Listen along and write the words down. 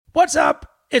What's up?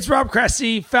 It's Rob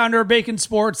Cressy, founder of Bacon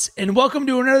Sports, and welcome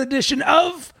to another edition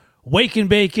of Wake and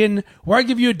Bacon, where I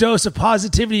give you a dose of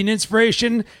positivity and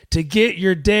inspiration to get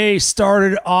your day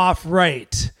started off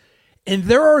right. And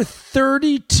there are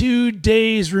 32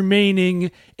 days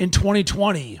remaining in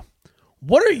 2020.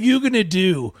 What are you going to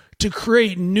do to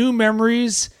create new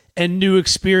memories and new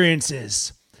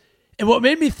experiences? And what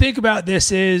made me think about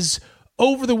this is,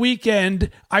 over the weekend,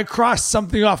 I crossed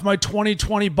something off my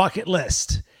 2020 bucket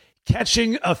list.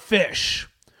 Catching a fish.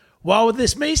 While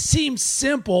this may seem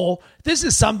simple, this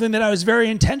is something that I was very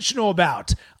intentional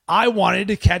about. I wanted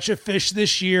to catch a fish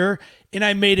this year, and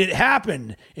I made it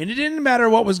happen. And it didn't matter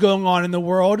what was going on in the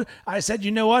world. I said,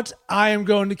 you know what? I am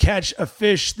going to catch a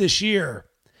fish this year.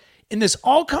 And this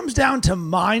all comes down to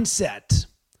mindset.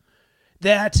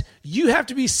 That you have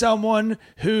to be someone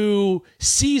who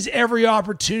sees every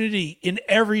opportunity in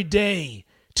every day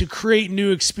to create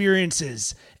new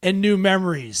experiences and new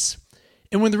memories.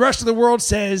 And when the rest of the world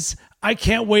says, I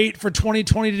can't wait for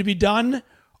 2020 to be done,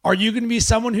 are you going to be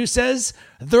someone who says,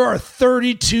 there are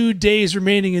 32 days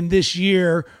remaining in this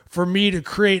year for me to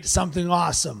create something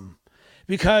awesome?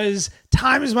 Because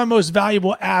time is my most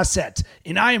valuable asset,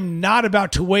 and I am not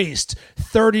about to waste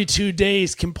 32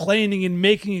 days complaining and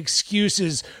making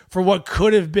excuses for what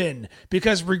could have been,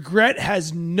 because regret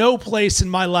has no place in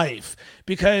my life,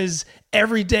 because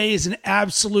every day is an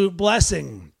absolute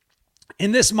blessing.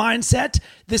 In this mindset,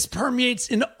 this permeates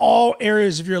in all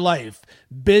areas of your life: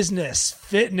 business,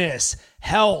 fitness,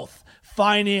 health,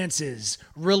 finances,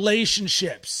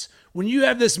 relationships. When you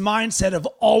have this mindset of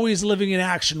always living in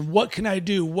action, what can I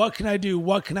do? What can I do?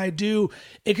 What can I do?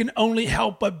 It can only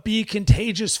help but be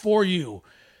contagious for you.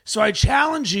 So I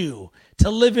challenge you to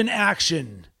live in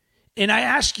action. And I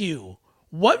ask you,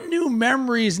 what new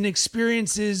memories and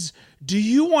experiences do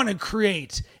you want to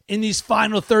create in these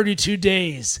final 32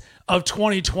 days of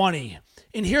 2020?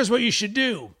 And here's what you should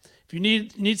do. If you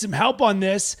need some help on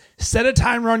this, set a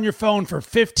timer on your phone for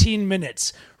 15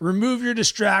 minutes. Remove your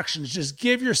distractions. Just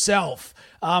give yourself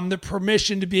the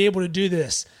permission to be able to do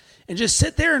this. And just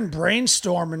sit there and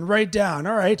brainstorm and write down,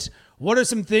 all right, what are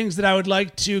some things that I would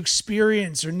like to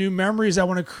experience or new memories I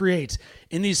want to create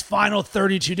in these final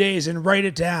 32 days, and write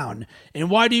it down. And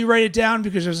why do you write it down?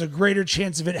 Because there's a greater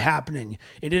chance of it happening.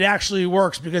 And it actually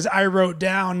works, because I wrote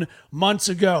down months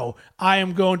ago, I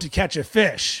am going to catch a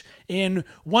fish. And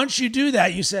once you do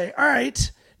that, you say, all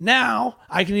right, now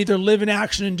I can either live in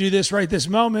action and do this right this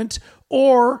moment,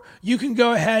 or you can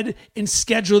go ahead and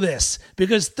schedule this,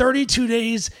 because 32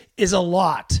 days is a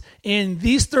lot. And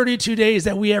these 32 days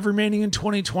that we have remaining in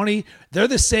 2020, they're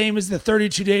the same as the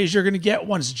 32 days you're going to get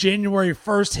once January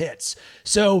 1st hits.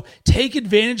 So take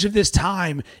advantage of this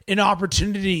time and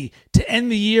opportunity to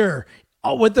end the year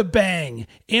with a bang,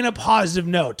 in a positive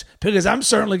note, because I'm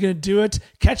certainly going to do it.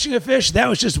 Catching a fish, that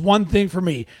was just one thing for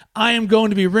me. I am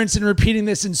going to be rinsing and repeating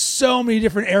this in so many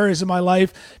different areas of my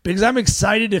life, because I'm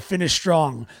excited to finish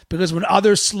strong. Because when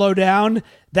others slow down,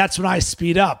 that's when I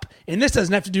speed up. And this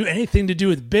doesn't have to do anything to do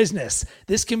with business.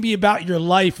 This can be about your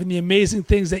life and the amazing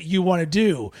things that you want to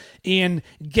do. And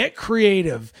get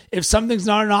creative. If something's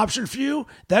not an option for you,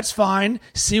 that's fine.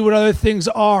 See what other things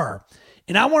are.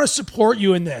 And I want to support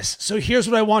you in this. So here's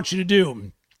what I want you to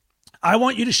do. I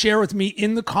want you to share with me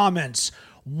in the comments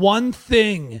one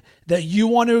thing that you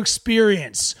want to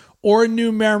experience or a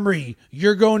new memory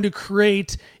you're going to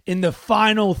create in the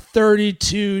final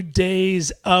 32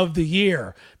 days of the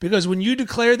year. Because when you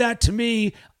declare that to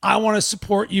me, I want to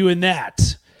support you in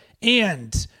that.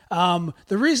 And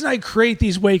the reason I create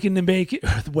these Wake and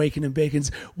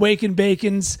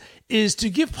Bacons is to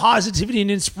give positivity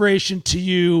and inspiration to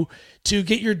you to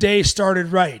get your day started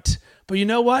right. But you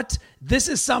know what? This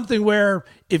is something where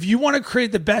if you want to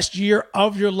create the best year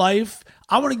of your life,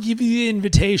 I want to give you the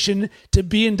invitation to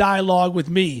be in dialogue with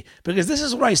me, because this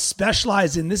is what I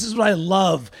specialize in. This is what I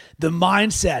love, the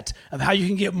mindset of how you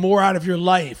can get more out of your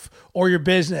life or your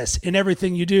business in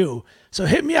everything you do. So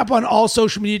hit me up on all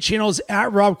social media channels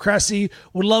at Rob Cressy.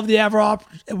 Would love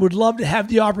to have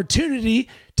the opportunity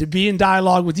to be in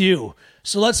dialogue with you.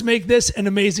 So let's make this an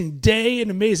amazing day, an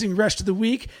amazing rest of the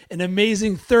week, an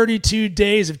amazing 32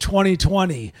 days of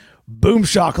 2020. Boom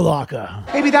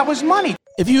shakalaka. Maybe that was money.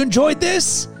 If you enjoyed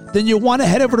this, then you'll want to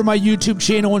head over to my YouTube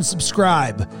channel and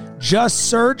subscribe. Just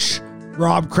search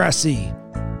Rob Cressy.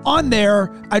 On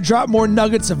there, I drop more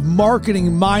nuggets of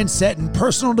marketing, mindset, and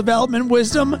personal development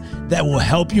wisdom that will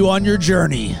help you on your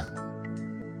journey.